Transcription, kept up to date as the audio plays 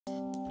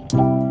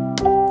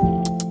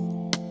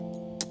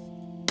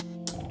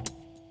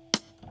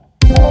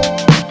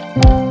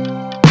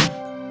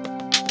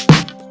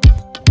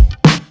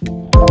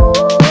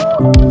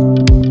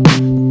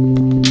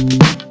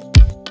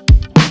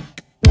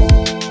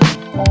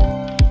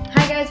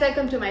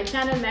welcome to my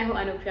channel. मैं हूँ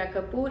Anupriya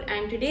Kapur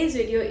and today's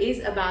video is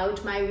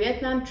about my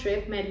Vietnam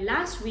trip. मैं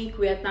last week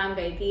Vietnam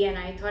गई थी and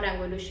I thought I'm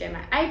going to share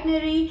my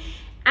itinerary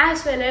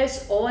as well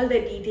as all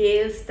the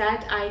details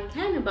that I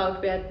can about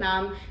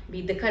Vietnam,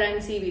 be the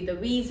currency, be the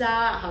visa,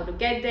 how to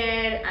get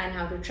there and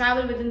how to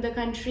travel within the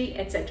country,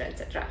 etc,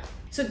 etc.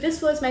 So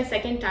this was my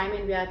second time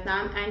in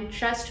Vietnam and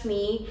trust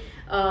me,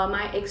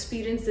 my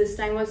experience this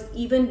time was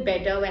even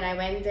better when I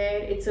went there.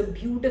 It's a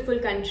beautiful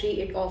country.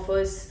 It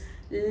offers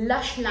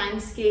lush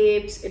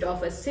landscapes, it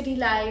offers city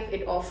life,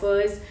 it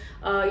offers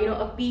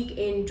a peek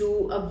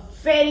into a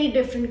very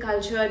different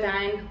culture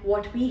than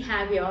what we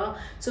have here.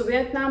 So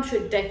Vietnam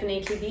should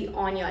definitely be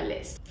on your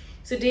list.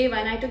 So day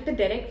one, I took the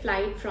direct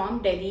flight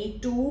from Delhi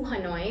to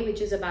Hanoi, which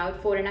is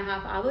about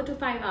 4.5 hour to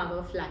 5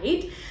 hour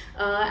flight.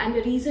 And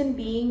the reason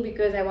being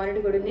because I wanted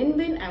to go to Ninh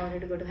Binh, I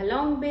wanted to go to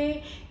Halong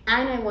Bay,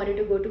 and I wanted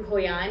to go to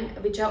Hoi An,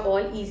 which are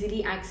all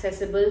easily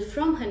accessible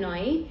from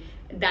Hanoi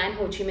than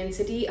Ho Chi Minh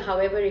City.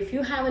 However, if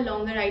you have a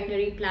longer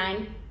itinerary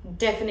plan,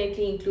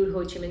 definitely include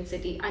Ho Chi Minh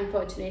City.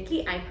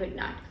 Unfortunately, I could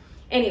not.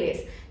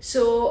 Anyways,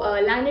 so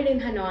landed in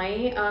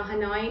Hanoi.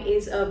 Hanoi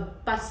is a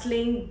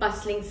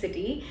bustling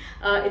city.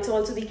 It's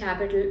also the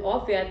capital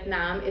of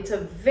Vietnam. It's a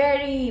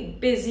very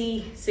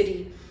busy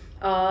city.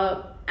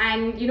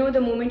 And you know,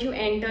 the moment you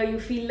enter, you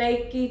feel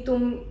like ki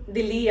tum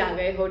Delhi aa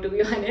gaye ho, to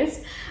be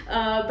honest.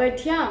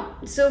 But yeah,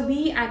 so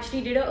we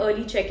actually did an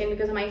early check-in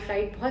because my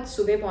flight bahut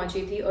subah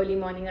pahunchi thi, early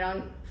morning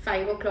around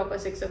 5 o'clock or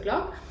 6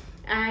 o'clock.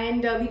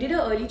 And we did an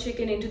early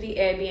check-in into the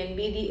Airbnb.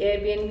 The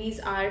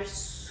Airbnbs are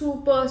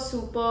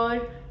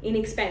super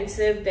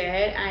inexpensive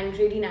there and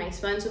really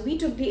nice ones. So we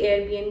took the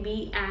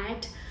Airbnb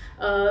at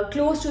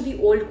close to the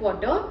old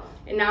quarter.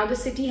 And now the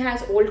city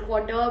has old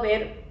quarter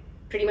where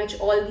pretty much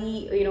all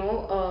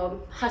the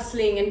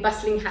hustling and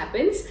bustling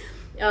happens.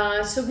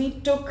 So we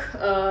took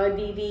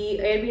the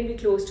Airbnb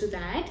close to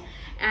that,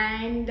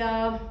 and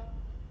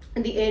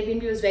the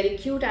Airbnb was very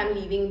cute. I'm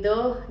leaving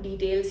the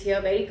details here.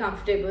 Very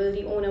comfortable.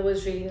 The owner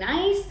was really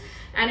nice,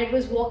 and it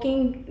was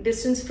walking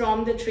distance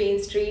from the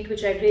train street,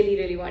 which I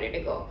really wanted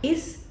to go.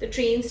 Is the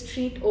train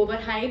street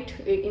overhyped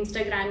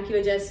Instagram ki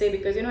wajah se,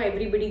 because you know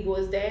everybody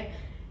goes there?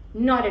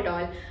 Not at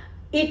all.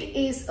 It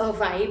is a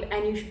vibe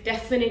and you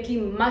definitely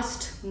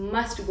must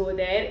go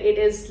there. It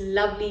is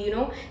lovely. You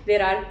know,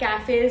 there are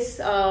cafes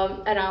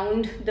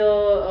around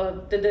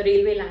the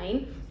railway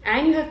line,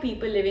 and you have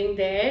people living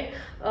there.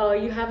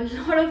 You have a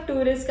lot of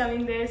tourists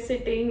coming there,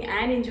 sitting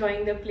and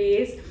enjoying the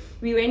place.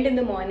 We went in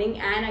the morning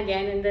and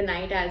again in the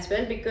night as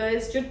well,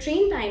 because जो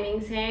train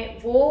timings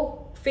हैं वो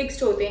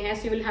fixed होते हैं,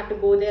 so you will have to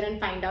go there and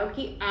find out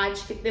कि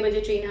आज कितने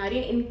बजे train आ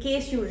रही है, in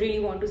case you really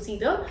want to see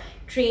the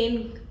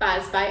train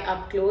pass by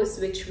up close,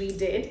 which we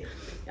did.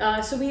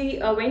 So we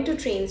went to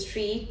Train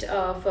Street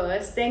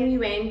first, then we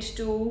went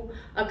to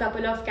a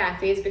couple of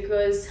cafes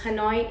because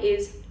Hanoi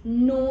is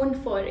known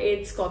for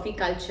its coffee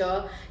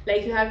culture.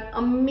 Like, you have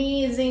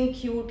amazing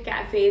cute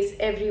cafes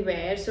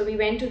everywhere. So we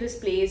went to this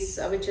place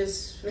which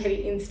is very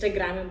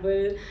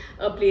Instagrammable,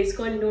 a place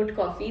called Note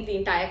Coffee. The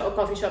entire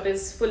coffee shop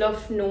is full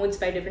of notes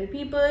by different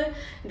people.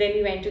 Then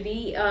we went to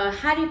the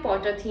Harry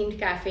Potter themed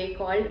cafe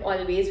called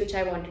Always, which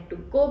I wanted to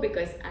go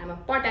because I'm a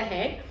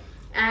Potterhead.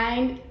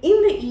 And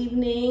in the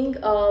evening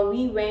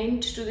we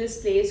went to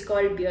this place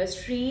called Beer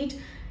Street.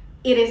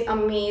 It is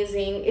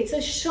amazing. It's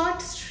a short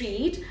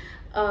street,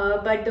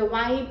 but the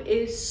vibe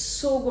is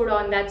so good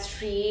on that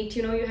street.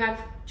 You know, you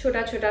have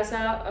chota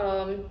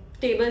sa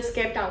tables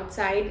kept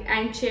outside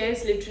and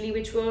chairs literally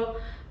which were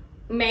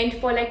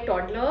meant for like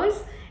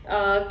toddlers,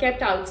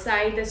 kept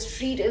outside. The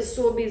street is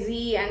so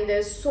busy and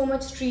there's so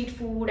much street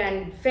food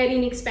and very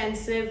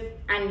inexpensive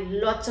and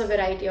lots of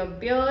variety of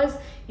beers.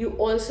 You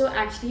also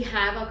actually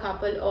have a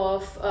couple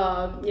of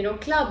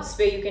clubs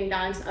where you can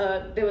dance.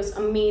 There was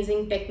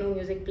amazing techno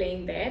music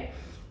playing there.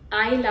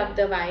 I love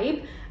the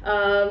vibe.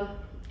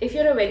 If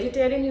you're a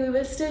vegetarian, you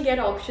will still get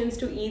options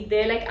to eat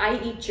there. Like,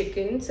 I eat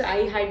chicken, so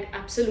I had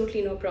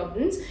absolutely no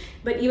problems.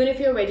 But even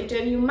if you're a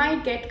vegetarian, you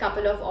might get a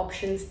couple of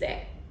options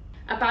there.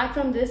 Apart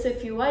from this,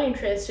 if you are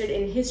interested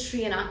in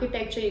history and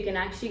architecture, you can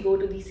actually go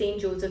to the St.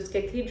 Joseph's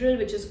Cathedral,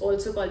 which is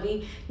also called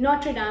the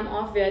Notre Dame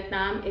of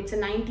Vietnam. It's a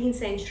 19th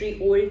century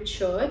old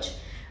church,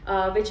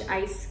 which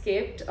I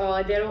skipped.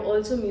 There are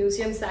also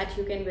museums that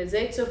you can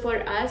visit. So for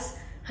us,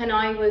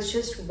 Hanoi was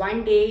just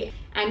one day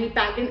and we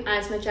packed in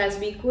as much as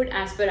we could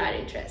as per our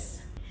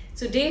interests.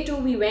 So day two,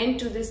 we went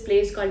to this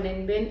place called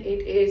Ninh Binh.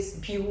 It is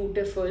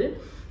beautiful.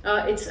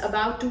 It's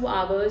about 2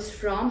 hours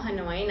from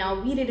Hanoi.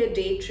 Now, we did a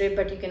day trip,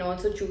 but you can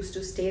also choose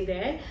to stay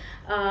there.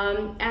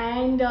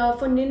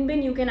 For Ninh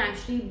Binh, you can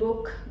actually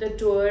book the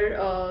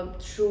tour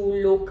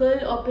through local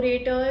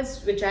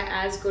operators, which are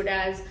as good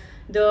as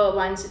the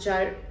ones which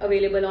are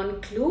available on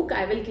Klook.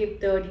 I will keep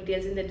the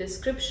details in the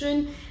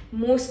description.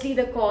 Mostly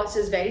the cost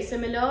is very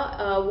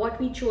similar. What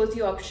we chose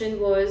the option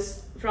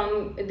was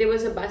there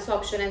was a bus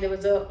option and there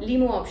was a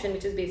limo option,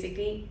 which is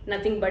basically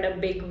nothing but a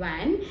big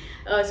van.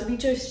 So we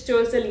chose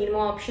the limo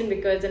option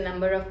because the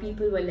number of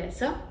people were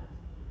lesser.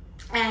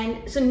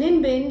 And so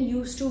Ninh Binh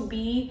used to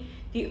be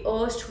the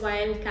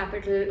erstwhile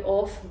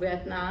capital of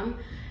Vietnam.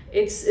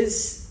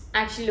 It's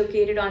actually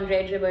located on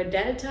Red River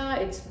Delta.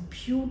 It's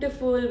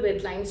beautiful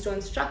with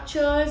limestone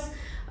structures.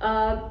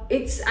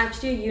 It's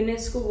actually a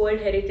UNESCO World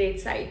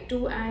Heritage Site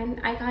too, and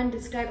I can't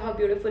describe how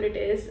beautiful it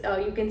is.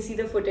 You can see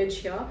the footage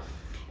here.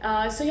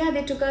 So yeah,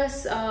 they took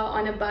us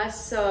on a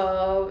bus,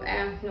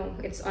 no,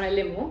 it's on a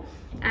limo,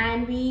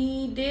 and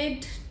we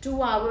did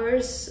 2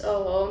 hours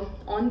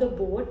on the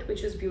boat,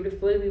 which was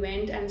beautiful. We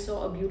went and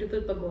saw a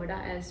beautiful pagoda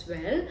as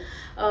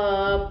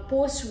well,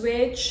 post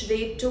which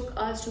they took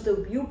us to the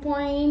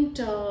viewpoint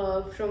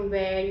from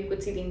where you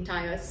could see the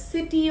entire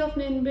city of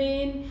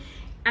Ninh,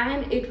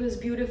 and it was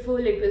beautiful.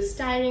 It was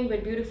tiring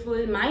but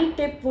beautiful. My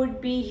tip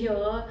would be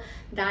here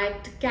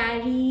that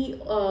carry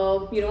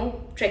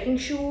trekking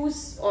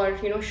shoes, or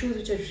shoes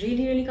which are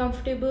really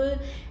comfortable,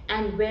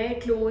 and wear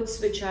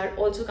clothes which are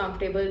also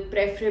comfortable,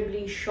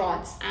 preferably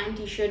shorts and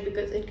t-shirt,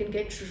 because it can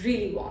get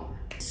really warm.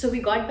 So we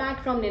got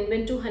back from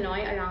Ninh to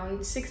Hanoi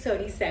around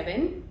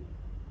 6:37.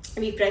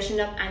 We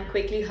freshened up and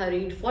quickly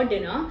hurried for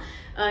dinner.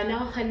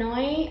 Now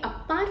Hanoi,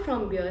 apart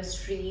from Beer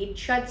Street,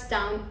 shuts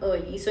down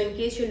early. So in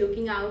case you're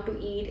looking out to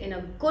eat in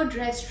a good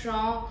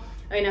restaurant,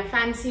 or in a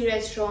fancy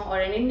restaurant or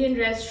an Indian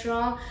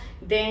restaurant,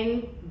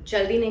 then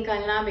jaldi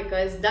nikalna,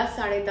 because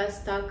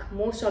 10-10:30 tak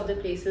most of the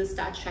places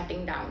start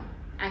shutting down.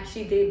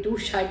 Actually, they do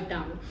shut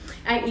down.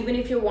 And even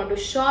if you want to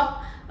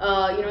shop,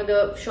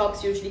 the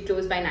shops usually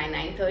close by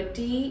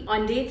 9-9:30.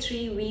 On day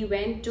 3, we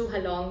went to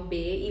Halong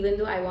Bay, even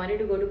though I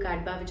wanted to go to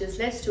Katba, which is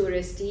less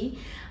touristy.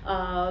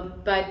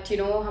 But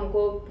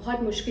हमको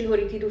बहुत मुश्किल हो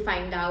रही थी to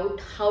find out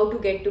how to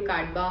get to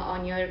Katba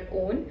on your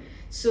own.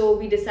 So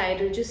we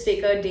decided to just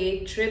take a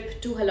day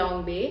trip to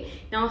Halong Bay.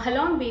 Now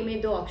Halong Bay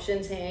में 2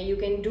 options हैं. You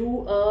can do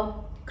a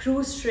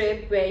cruise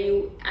trip where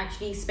you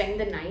actually spend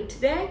the night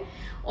there,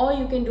 or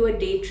you can do a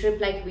day trip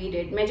like we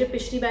did. मैं जब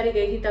पिछली बार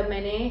गई थी तब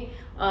मैंने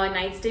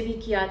night stay भी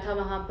किया था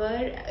वहाँ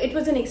पर. It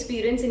was an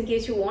experience. In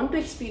case you want to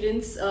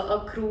experience a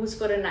cruise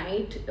for a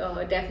night,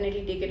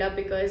 definitely take it up,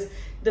 because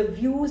the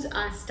views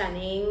are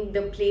stunning,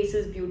 the place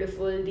is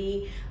beautiful,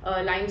 the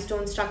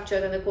limestone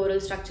structures and the coral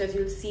structures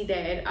you'll see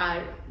there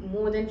are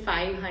more than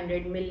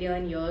 500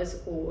 million years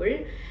old.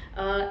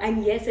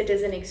 And yes, it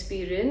is an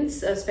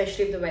experience,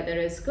 especially if the weather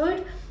is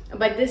good.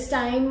 But this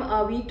time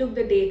we took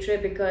the day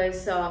trip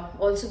because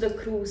also the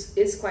cruise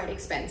is quite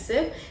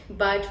expensive.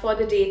 But for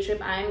the day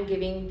trip, I am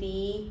giving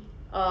the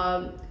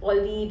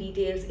all the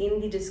details in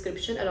the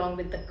description along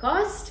with the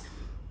cost.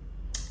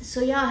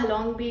 So yeah,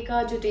 Halong Bay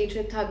ka jo day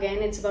trip tha,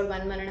 again it's about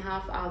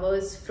 1.5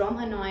 hours from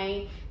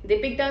Hanoi. They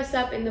picked us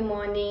up in the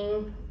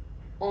morning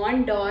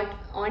on dot,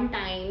 on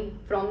time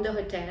from the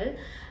hotel,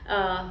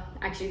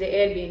 actually the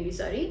Airbnb,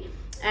 sorry.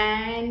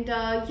 And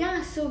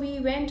yeah, so we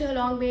went to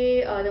Halong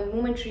Bay. The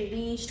moment we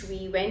reached,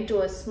 we went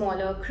to a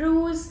smaller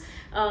cruise,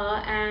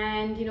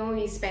 and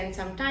we spent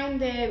some time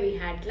there. We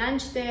had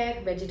lunch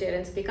there.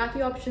 Vegetarians pe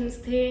काफी options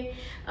the.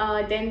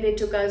 Then they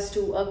took us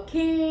to a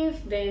cave.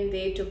 Then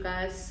they took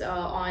us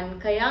on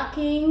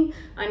kayaking.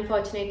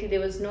 Unfortunately, there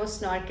was no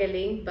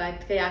snorkeling,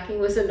 but kayaking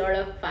was a lot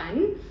of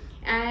fun.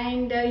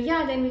 And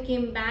yeah, then we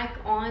came back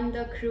on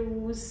the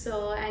cruise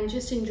and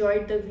just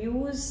enjoyed the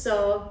views.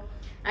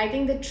 I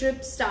think the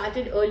trip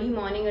started early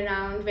morning.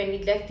 Around when we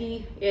left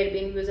the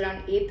Airbnb, it was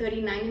around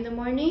 8:39 in the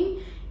morning,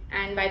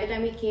 and by the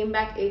time we came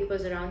back, it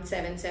was around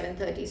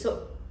 7:30. So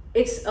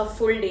it's a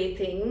full day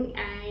thing.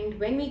 And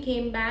when we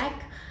came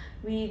back,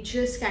 we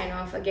just kind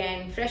of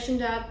again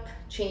freshened up,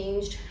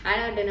 changed,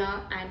 had our dinner,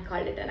 and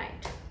called it a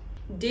night.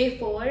 Day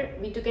 4,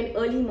 we took an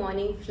early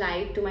morning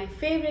flight to my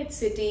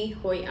favorite city,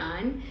 Hoi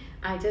An.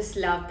 I just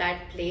love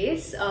that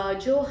place.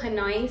 जो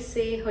Hanoi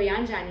से Hoi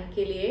An जाने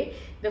के लिए,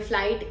 the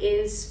flight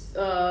is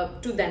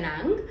to Da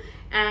Nang,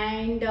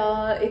 and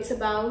it's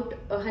about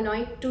Hanoi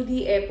to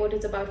the airport.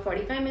 It's about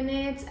 45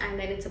 minutes, and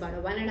then it's about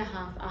a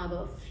 1.5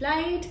 hour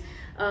flight.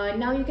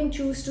 Now you can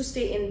choose to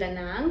stay in Da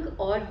Nang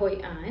or Hoi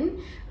An.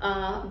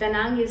 Da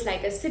Nang is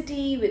like a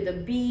city with a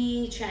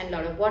beach and a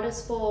lot of water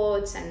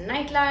sports and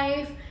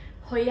nightlife.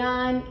 Hoi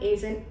An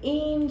is an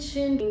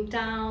ancient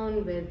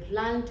town with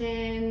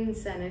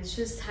lanterns, and it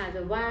just has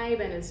a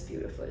vibe and it's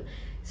beautiful.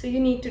 So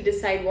you need to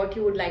decide what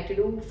you would like to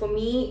do. For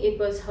me, it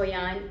was Hoi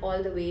An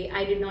all the way.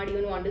 I did not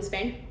even want to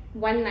spend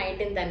one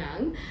night in Da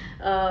Nang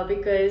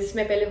because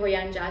मैं पहले Hoi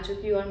An जा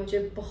चुकी हूँ और मुझे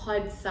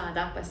बहुत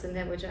ज़्यादा पसंद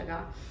है वो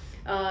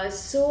जगह.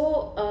 So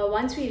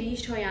once we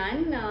reached Hoi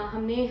An,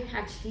 हमने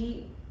actually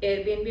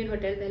Airbnb and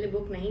hotel पहले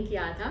book नहीं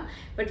किया था,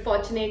 but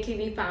fortunately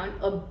we found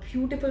a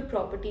beautiful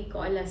property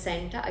called La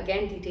Senta.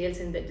 Again, details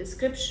in the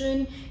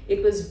description.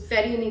 It was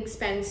very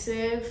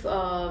inexpensive.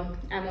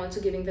 I'm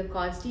also giving the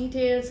cost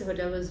details. The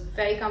hotel was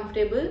very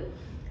comfortable.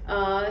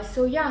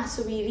 So yeah,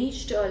 so we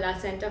reached La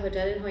Senta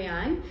Hotel in Hoi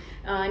An.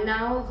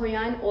 Now Hoi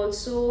An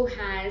also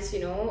has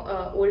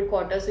old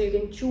quarter, so you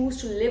can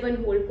choose to live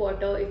in old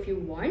quarter if you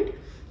want,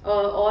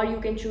 or you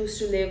can choose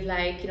to live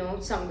like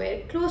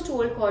somewhere close to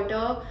old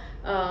quarter,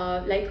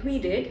 like we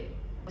did.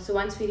 So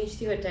once we reached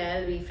the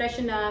hotel, we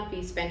freshened up,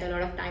 we spent a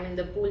lot of time in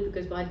the pool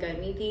because बहुत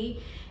गर्मी थी,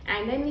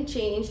 and then we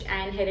changed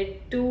and headed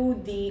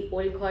to the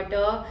old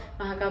quarter.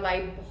 वहाँ का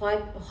vibe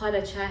बहुत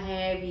अच्छा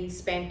है. We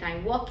spent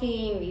time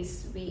walking.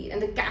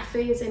 And the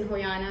cafes in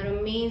Hoi An are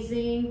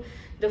amazing.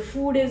 The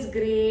food is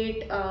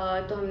great.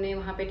 तो हमने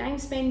वहाँ पे time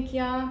spend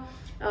किया.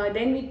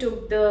 Then we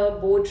took the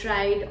boat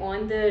ride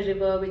on the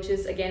river, which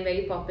is again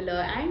very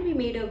popular, and we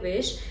made a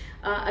wish.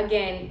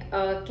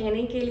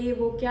 कहने के लिए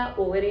वो क्या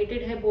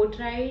overrated है boat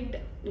ride?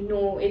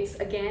 No, it's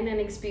again an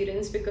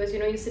experience because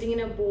you're sitting in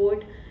a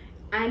boat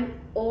and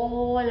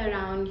all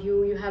around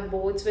you have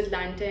boats with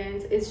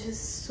lanterns. It's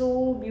just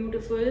so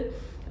beautiful.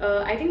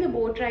 I think the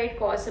boat ride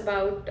costs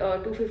about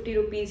 250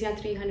 rupees या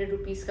 300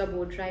 rupees का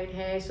boat ride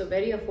है, so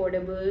very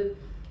affordable.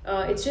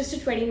 It's just a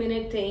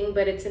 20-minute thing,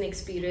 but it's an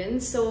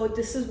experience. So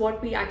this is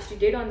what we actually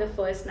did on the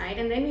first night,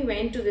 and then we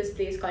went to this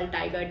place called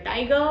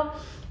Tiger,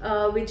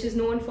 which is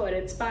known for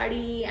its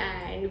party,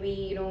 and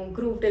we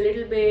grooved a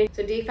little bit.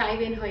 So day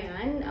 5 in Hoi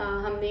An,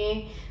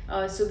 हमने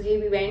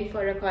सुबह we went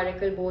for a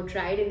coracle boat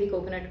ride in the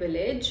coconut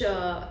village.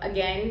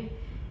 Again,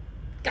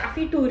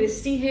 काफ़ी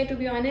touristy है, to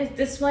be honest.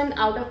 This one,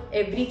 out of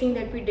everything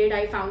that we did,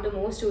 I found the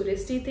most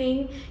touristy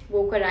thing.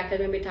 वो coracle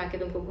में बिठा के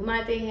तुमको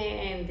घुमाते हैं,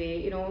 and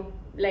they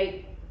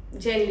like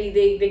generally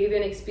they give you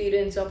an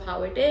experience of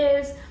how it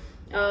is,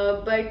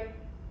 but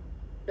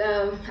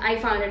I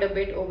found it a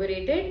bit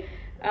overrated.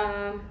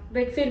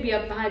 But फिर भी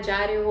अब वहाँ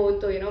जा रहे हो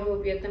तो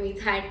वो Vietnamese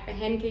hat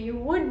पहन के you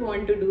would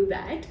want to do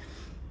that.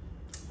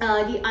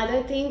 The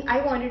other thing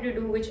I wanted to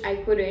do, which I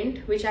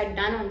couldn't, which I'd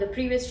done on the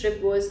previous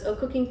trip, was a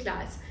cooking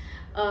class.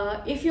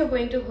 If you're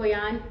going to Hoi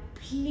An,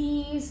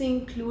 please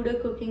include a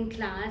cooking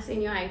class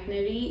in your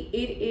itinerary.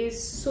 It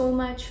is so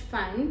much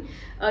fun.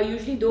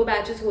 Usually 2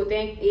 batches होते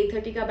हैं.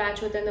 8:30 का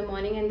batch होता है in the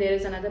morning, and there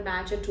is another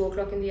batch at 2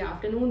 o'clock in the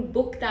afternoon.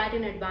 Book that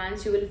in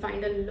advance. You will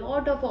find a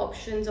lot of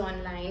options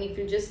online if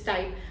you just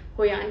type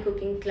Hoi An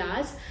cooking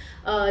class.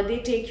 They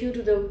take you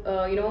to the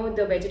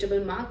the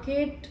vegetable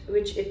market,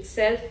 which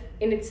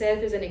in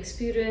itself is an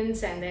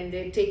experience, and then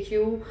they take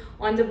you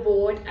on the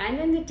boat, and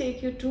then they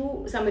take you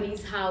to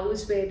somebody's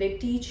house where they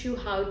teach you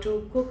how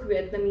to cook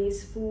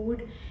Vietnamese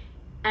food,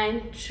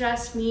 and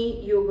trust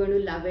me, you're going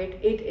to love it.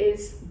 It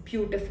is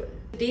beautiful.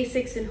 Day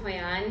 6 in Hoi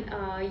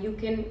An, you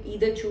can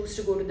either choose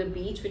to go to the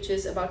beach, which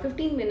is about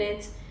 15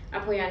 minutes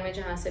आप Hoi An में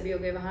जहाँ से भी हो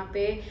गए वहाँ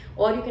पे,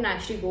 or you can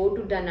actually go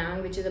to Da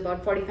Nang, which is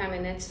about 45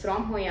 minutes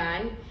from Hoi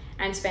An,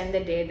 and spend the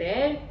day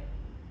there.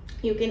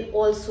 You can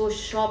also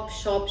shop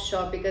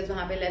because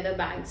वहाँ पे leather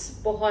bags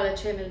बहुत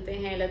अच्छे मिलते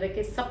हैं, leather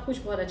के सब कुछ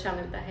बहुत अच्छा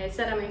मिलता है,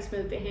 ceramics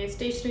मिलते हैं,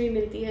 stationery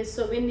मिलती है,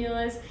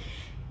 souvenirs,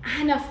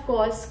 and of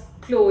course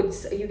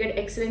clothes. You get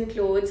excellent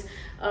clothes.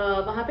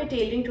 वहाँ पे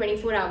tailoring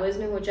 24 hours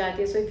में हो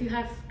जाती है, so if you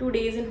have 2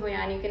 days in Hoi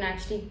An, you can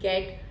actually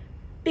get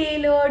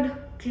tailored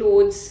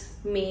clothes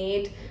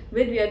made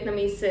with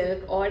Vietnamese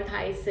silk or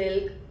Thai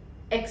silk.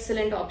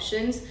 Excellent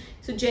options.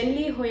 So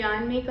generally Hoi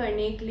An में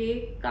करने के लिए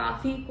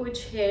काफ़ी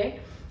कुछ है,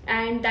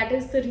 and that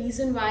is the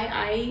reason why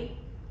I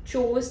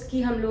chose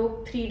कि हम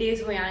लोग 3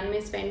 days Hoi An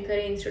में spend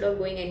करें instead of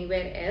going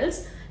anywhere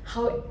else.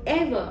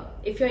 However,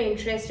 if you're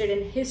interested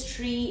in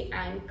history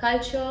and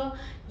culture,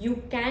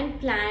 you can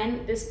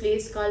plan this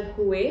place called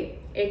Hue,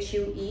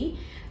 H-U-E.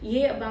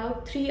 ये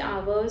about 3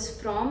 hours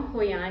from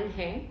Hoi An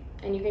है,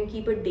 and you can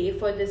keep a day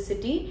for this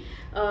city.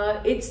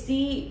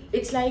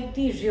 It's like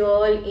the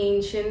real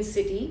ancient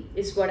city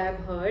is what I've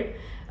heard,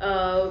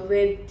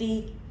 with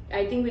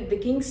the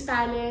King's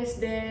Palace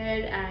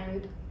there,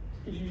 and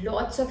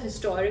lots of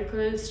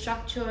historical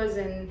structures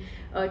and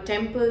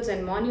temples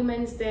and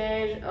monuments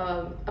there.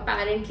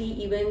 Apparently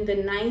even the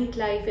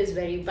nightlife is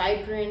very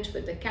vibrant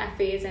with the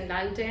cafes and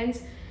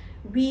lanterns.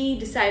 We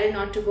decided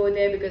not to go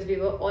there because we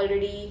were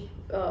already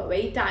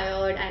very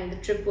tired, and the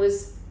trip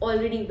was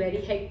already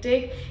very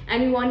hectic,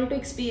 and we wanted to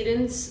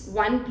experience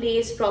one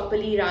place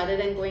properly rather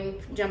than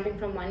jumping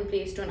from one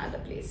place to another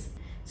place.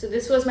 So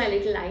this was my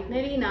little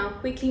itinerary. Now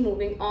quickly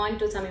moving on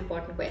to some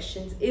important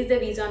questions. Is there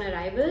visa on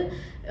arrival?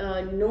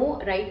 No,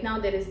 right now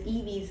there is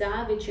e-visa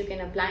which you can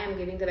apply. I'm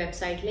giving the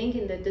website link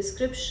in the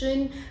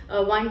description.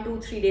 1, 2,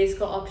 3 days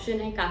का option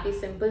है, काफी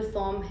simple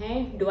form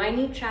है. Do I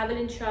need travel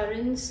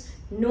insurance?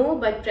 No,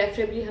 but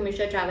preferably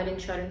हमेशा travel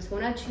insurance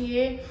होना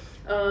चाहिए.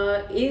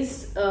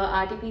 Is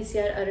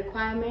RT-PCR a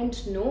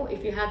requirement? No.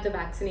 If you have the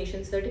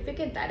vaccination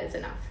certificate, that is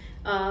enough.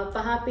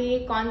 वहाँ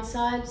पे कौन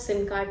सा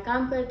SIM card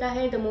काम करता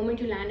है? The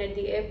moment you land at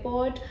the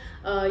airport,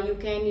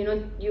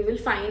 you will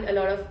find a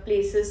lot of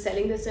places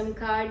selling the SIM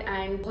card,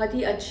 and बहुत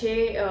ही अच्छे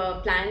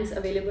plans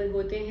available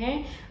होते हैं.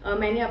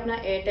 मैंने अपना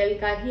Airtel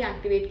का ही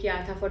activate किया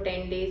था for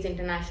 10 days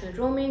international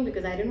roaming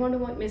because I didn't want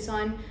to miss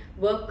on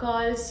work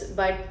calls,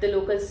 but the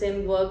local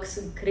SIM works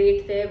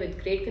great there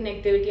with great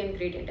connectivity and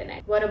great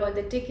internet. What about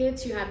the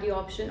tickets? You have the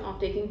option of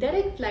taking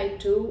direct flight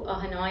to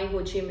Hanoi,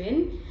 Ho Chi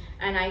Minh,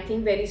 and I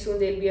think very soon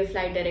there'll be a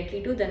flight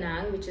directly to Da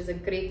Nang, which is a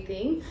great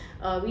thing.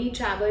 We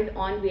traveled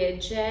on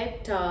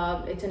Vietjet.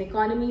 It's an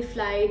economy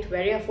flight,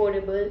 very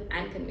affordable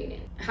and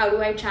convenient. How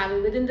do I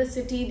travel within the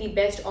city? The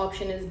best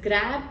option is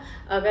Grab.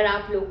 अगर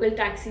आप local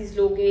taxis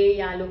लोगे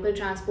या local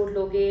transport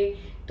लोगे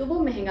तो वो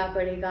महंगा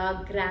पड़ेगा.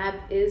 Grab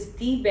is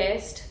the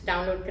best.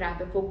 Download Grab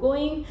before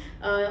going.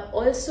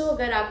 Also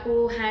अगर आपको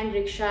hand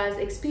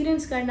rickshaws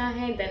experience करना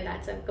है, then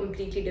that's a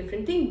completely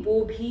different thing. वो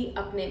भी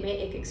अपने में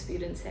एक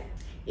experience है.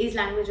 Is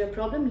language a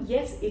problem?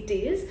 Yes, it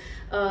is.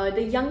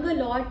 The younger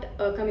lot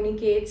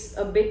communicates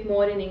a bit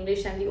more in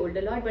English than the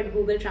older lot, but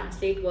Google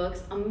Translate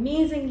works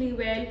amazingly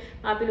well.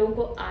 वहाँ पे लोगों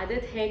को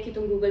आदत है कि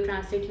तुम Google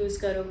Translate use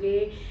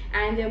करोगे,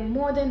 and they're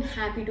more than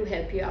happy to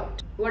help you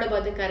out. What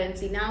about the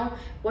currency? Now,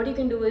 what you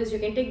can do is you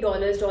can take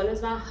dollars.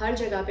 Dollars वहाँ हर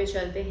जगह पे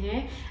चलते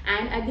हैं,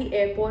 and at the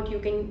airport you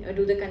can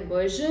do the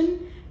conversion.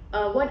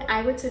 What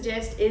I would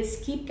suggest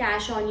is keep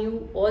cash on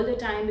you all the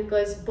time,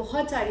 because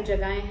बहुत सारी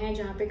जगहें हैं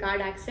जहाँ पे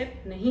कार्ड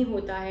एक्सेप्ट नहीं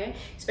होता है,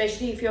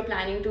 especially if you're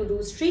planning to do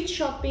street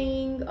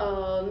shopping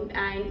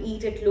and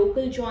eat at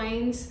local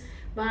joints.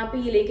 वहाँ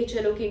पे ये लेके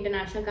चलो कि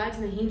international cards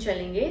नहीं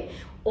चलेंगे.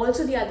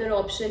 Also, the other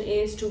option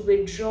is to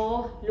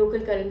withdraw local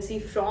currency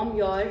from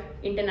your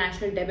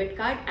international debit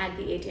card at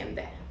the ATM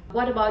there.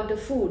 What about the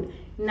food?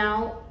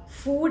 Now,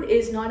 food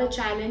is not a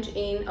challenge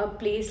in a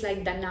place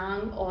like Da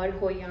Nang or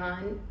Hoi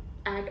An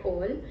at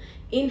all.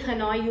 In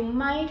Hanoi, you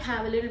might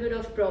have a little bit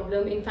of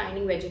problem in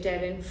finding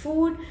vegetarian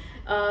food,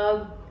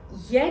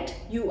 yet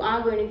you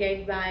are going to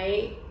get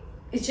by.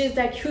 It's just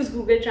that use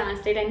Google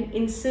Translate and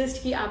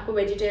insist कि आपको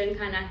vegetarian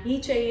खाना ही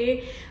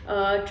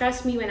चाहिए.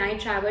 Trust me, when I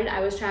traveled,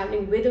 I was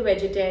traveling with a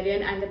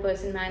vegetarian and the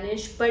person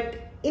managed. But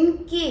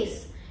in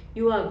case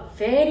you are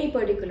very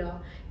particular,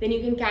 then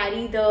you can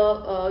carry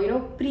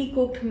the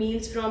pre-cooked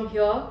meals from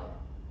here.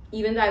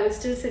 Even though I would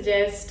still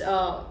suggest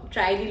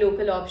try the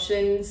local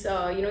options.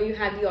 You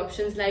have the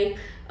options like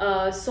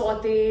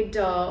sauteed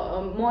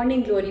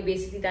morning glory,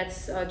 basically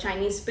that's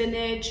Chinese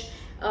spinach,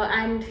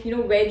 and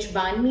veg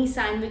banh mi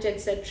sandwich,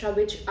 etc.,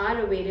 which are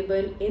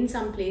available in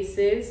some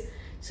places.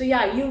 So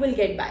yeah, you will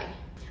get by.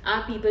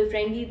 Are people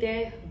friendly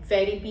there?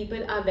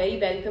 People are very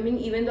welcoming,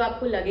 even though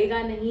आपको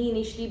लगेगा नहीं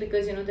initially,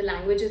 because the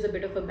language is a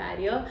bit of a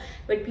barrier,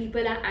 but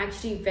people are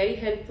actually very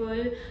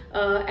helpful.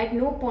 At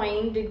no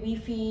point did we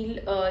feel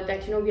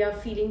that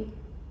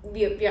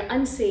we are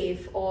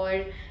unsafe, or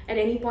at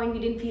any point we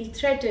didn't feel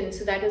threatened.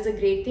 So that is a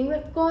great thing.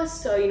 Of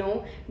course,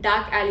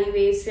 dark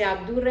alleyways se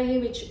aap dur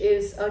rahe, which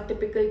is a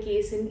typical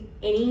case in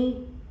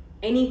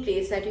any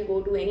place that you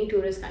go to, any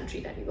tourist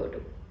country that you go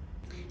to.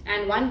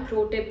 And one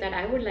pro tip that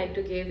I would like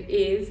to give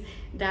is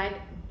that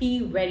be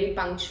very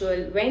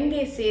punctual. When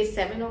they say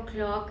 7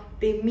 o'clock,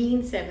 they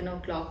mean 7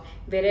 o'clock.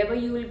 Wherever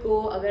you will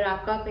go, अगर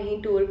आपका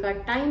कहीं tour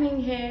का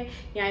timing है,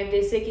 या if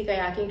they say कि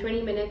kayaking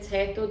 20 minutes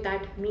है, तो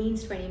that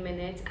means 20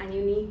 minutes, and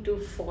you need to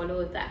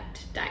follow that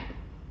time.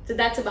 So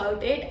that's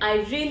about it. I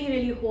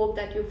really hope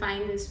that you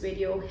find this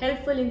video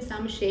helpful in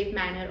some shape,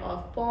 manner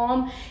or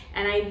form,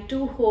 and I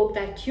do hope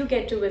that you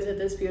get to visit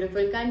this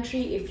beautiful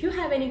country. If you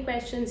have any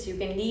questions, you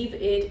can leave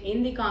it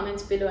in the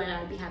comments below and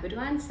I'll be happy to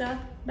answer.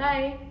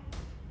 Bye.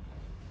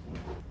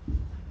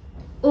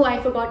 Oh,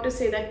 I forgot to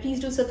say that please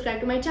do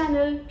subscribe to my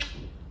channel.